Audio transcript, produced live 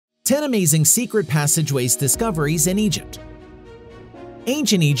10 Amazing Secret Passageways Discoveries in Egypt.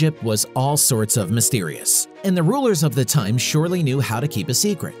 Ancient Egypt was all sorts of mysterious, and the rulers of the time surely knew how to keep a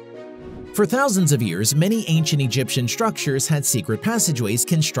secret. For thousands of years, many ancient Egyptian structures had secret passageways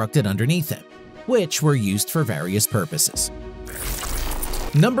constructed underneath them, which were used for various purposes.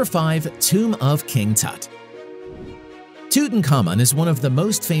 Number 5. Tomb of King Tut. Tutankhamun is one of the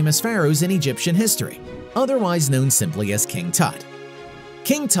most famous pharaohs in Egyptian history, otherwise known simply as King Tut.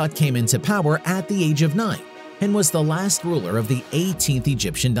 King Tut came into power at the age of 9 and was the last ruler of the 18th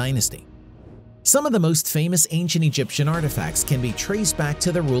Egyptian dynasty. Some of the most famous ancient Egyptian artifacts can be traced back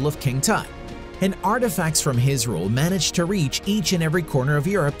to the rule of King Tut, and artifacts from his rule managed to reach each and every corner of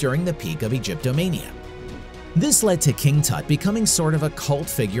Europe during the peak of Egyptomania. This led to King Tut becoming sort of a cult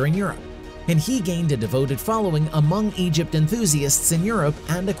figure in Europe, and he gained a devoted following among Egypt enthusiasts in Europe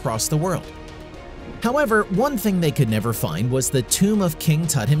and across the world. However, one thing they could never find was the tomb of King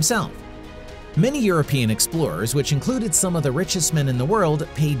Tut himself. Many European explorers, which included some of the richest men in the world,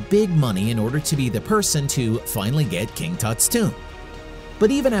 paid big money in order to be the person to finally get King Tut's tomb.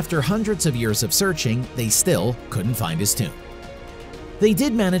 But even after hundreds of years of searching, they still couldn't find his tomb. They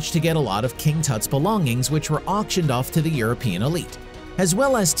did manage to get a lot of King Tut's belongings, which were auctioned off to the European elite, as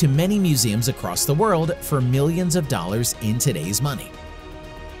well as to many museums across the world for millions of dollars in today's money.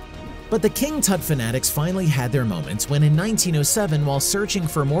 But the King Tut fanatics finally had their moments when in 1907, while searching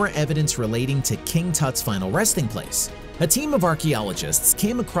for more evidence relating to King Tut's final resting place, a team of archaeologists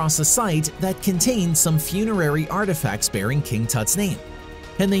came across a site that contained some funerary artifacts bearing King Tut's name,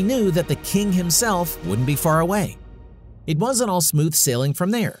 and they knew that the king himself wouldn't be far away. It wasn't all smooth sailing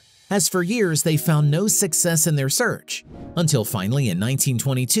from there, as for years they found no success in their search, until finally in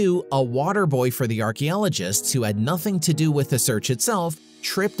 1922, a water boy for the archaeologists who had nothing to do with the search itself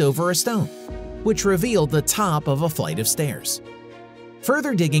tripped over a stone, which revealed the top of a flight of stairs.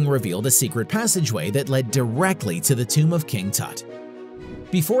 Further digging revealed a secret passageway that led directly to the tomb of King Tut.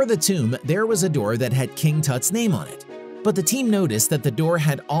 Before the tomb, there was a door that had King Tut's name on it, but the team noticed that the door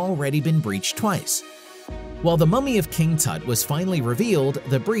had already been breached twice. While the mummy of King Tut was finally revealed,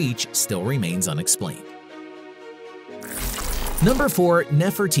 the breach still remains unexplained. Number 4.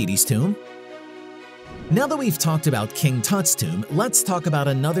 Nefertiti's tomb. Now that we've talked about King Tut's tomb, let's talk about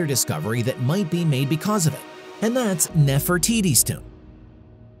another discovery that might be made because of it, and that's Nefertiti's tomb.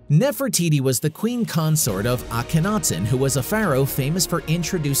 Nefertiti was the queen consort of Akhenaten, who was a pharaoh famous for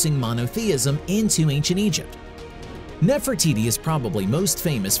introducing monotheism into ancient Egypt. Nefertiti is probably most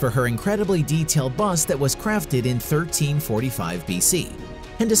famous for her incredibly detailed bust that was crafted in 1345 BC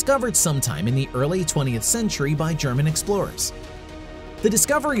and discovered sometime in the early 20th century by German explorers. The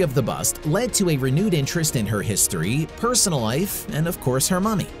discovery of the bust led to a renewed interest in her history, personal life, and of course her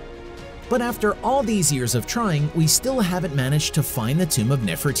mummy. But after all these years of trying, we still haven't managed to find the tomb of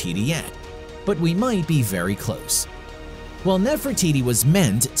Nefertiti yet, but we might be very close. While Nefertiti was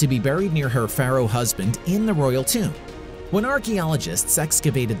meant to be buried near her pharaoh husband in the royal tomb, when archaeologists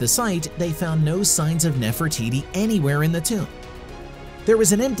excavated the site, they found no signs of Nefertiti anywhere in the tomb. There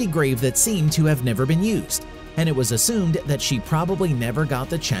was an empty grave that seemed to have never been used, and it was assumed that she probably never got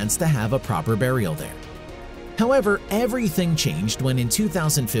the chance to have a proper burial there. However, everything changed when in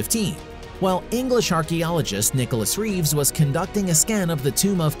 2015, while English archaeologist Nicholas Reeves was conducting a scan of the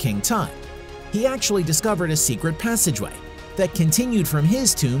tomb of King Tut, he actually discovered a secret passageway that continued from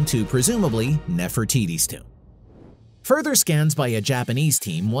his tomb to presumably Nefertiti's tomb. Further scans by a Japanese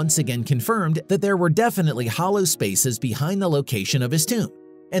team once again confirmed that there were definitely hollow spaces behind the location of his tomb,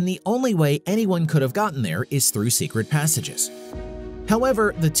 and the only way anyone could have gotten there is through secret passages.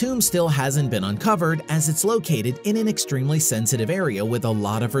 However, the tomb still hasn't been uncovered as it's located in an extremely sensitive area with a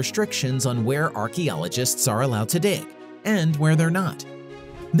lot of restrictions on where archaeologists are allowed to dig and where they're not.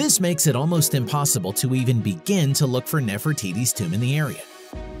 This makes it almost impossible to even begin to look for Nefertiti's tomb in the area.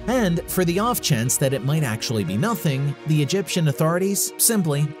 And for the off chance that it might actually be nothing, the Egyptian authorities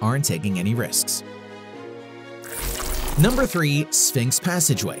simply aren't taking any risks. Number 3. Sphinx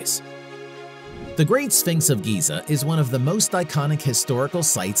Passageways. The Great Sphinx of Giza is one of the most iconic historical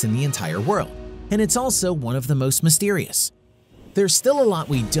sites in the entire world, and it's also one of the most mysterious. There's still a lot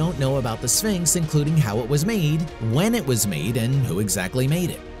we don't know about the Sphinx, including how it was made, when it was made, and who exactly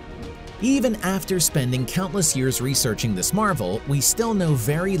made it. Even after spending countless years researching this marvel, we still know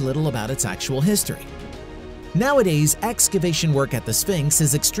very little about its actual history. Nowadays, excavation work at the Sphinx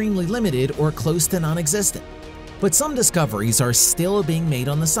is extremely limited or close to non-existent, but some discoveries are still being made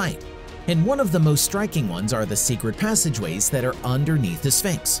on the site, and one of the most striking ones are the secret passageways that are underneath the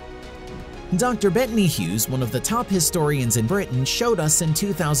Sphinx. Dr. Bettany Hughes, one of the top historians in Britain, showed us in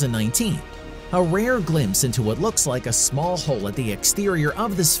 2019 a rare glimpse into what looks like a small hole at the exterior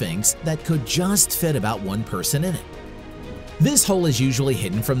of the Sphinx that could just fit about one person in it. This hole is usually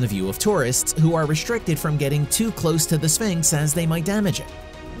hidden from the view of tourists who are restricted from getting too close to the Sphinx as they might damage it.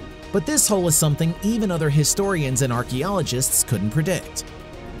 But this hole is something even other historians and archaeologists couldn't predict.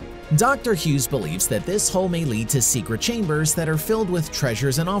 Dr. Hughes believes that this hole may lead to secret chambers that are filled with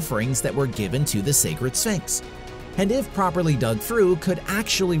treasures and offerings that were given to the sacred Sphinx, and if properly dug through, could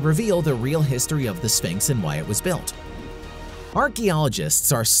actually reveal the real history of the Sphinx and why it was built.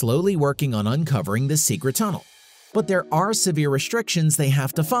 Archaeologists are slowly working on uncovering this secret tunnel, but there are severe restrictions they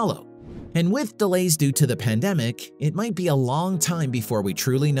have to follow, and with delays due to the pandemic, it might be a long time before we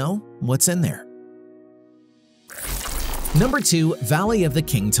truly know what's in there. Number 2. Valley of the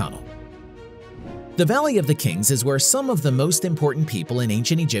King Tunnel. The Valley of the Kings is where some of the most important people in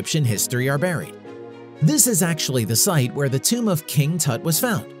ancient Egyptian history are buried. This is actually the site where the tomb of King Tut was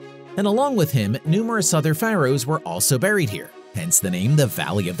found, and along with him, numerous other pharaohs were also buried here, hence the name the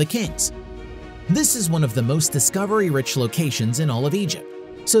Valley of the Kings. This is one of the most discovery-rich locations in all of Egypt,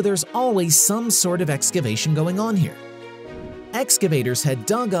 so there's always some sort of excavation going on here. Excavators had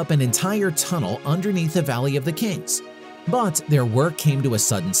dug up an entire tunnel underneath the Valley of the Kings, but their work came to a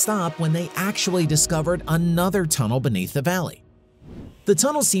sudden stop when they actually discovered another tunnel beneath the valley. The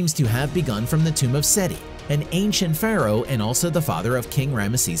tunnel seems to have begun from the tomb of Seti, an ancient pharaoh and also the father of King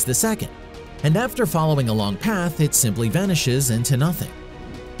Ramesses II, and after following a long path, it simply vanishes into nothing.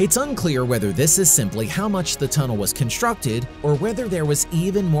 It's unclear whether this is simply how much the tunnel was constructed or whether there was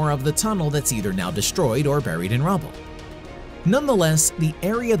even more of the tunnel that's either now destroyed or buried in rubble. Nonetheless, the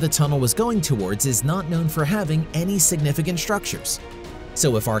area the tunnel was going towards is not known for having any significant structures.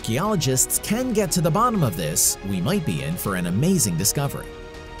 So if archaeologists can get to the bottom of this, we might be in for an amazing discovery.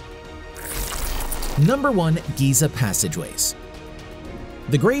 Number 1. Giza Passageways.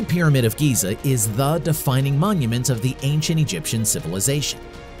 The Great Pyramid of Giza is the defining monument of the ancient Egyptian civilization.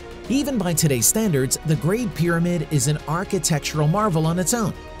 Even by today's standards, the Great Pyramid is an architectural marvel on its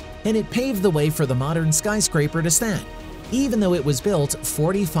own, and it paved the way for the modern skyscraper to stand, even though it was built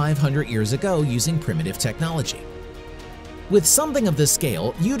 4,500 years ago using primitive technology. With something of this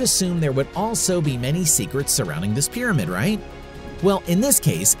scale, you'd assume there would also be many secrets surrounding this pyramid, right? Well, in this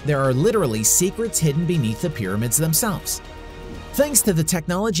case, there are literally secrets hidden beneath the pyramids themselves. Thanks to the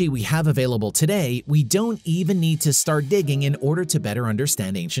technology we have available today, we don't even need to start digging in order to better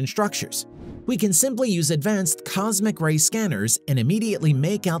understand ancient structures. We can simply use advanced cosmic ray scanners and immediately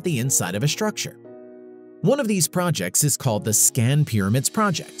make out the inside of a structure. One of these projects is called the Scan Pyramids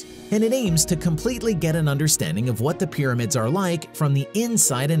Project, and it aims to completely get an understanding of what the pyramids are like from the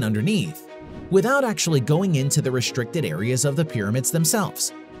inside and underneath, without actually going into the restricted areas of the pyramids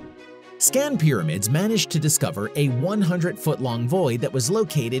themselves. Scan Pyramids managed to discover a 100-foot-long void that was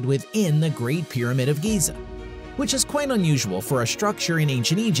located within the Great Pyramid of Giza, which is quite unusual for a structure in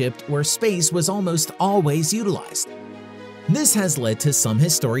ancient Egypt where space was almost always utilized. This has led to some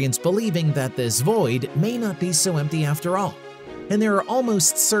historians believing that this void may not be so empty after all, and there are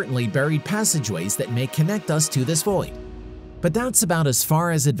almost certainly buried passageways that may connect us to this void. But that's about as far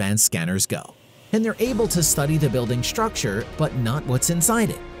as advanced scanners go, and they're able to study the building structure but not what's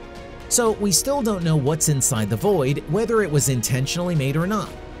inside it. So we still don't know what's inside the void, whether it was intentionally made or not,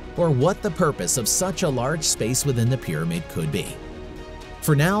 or what the purpose of such a large space within the pyramid could be.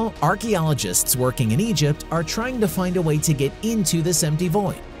 For now, archaeologists working in Egypt are trying to find a way to get into this empty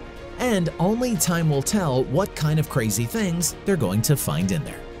void, and only time will tell what kind of crazy things they're going to find in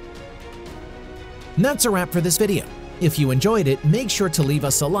there. And that's a wrap for this video. If you enjoyed it, make sure to leave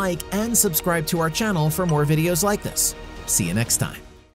us a like and subscribe to our channel for more videos like this. See you next time.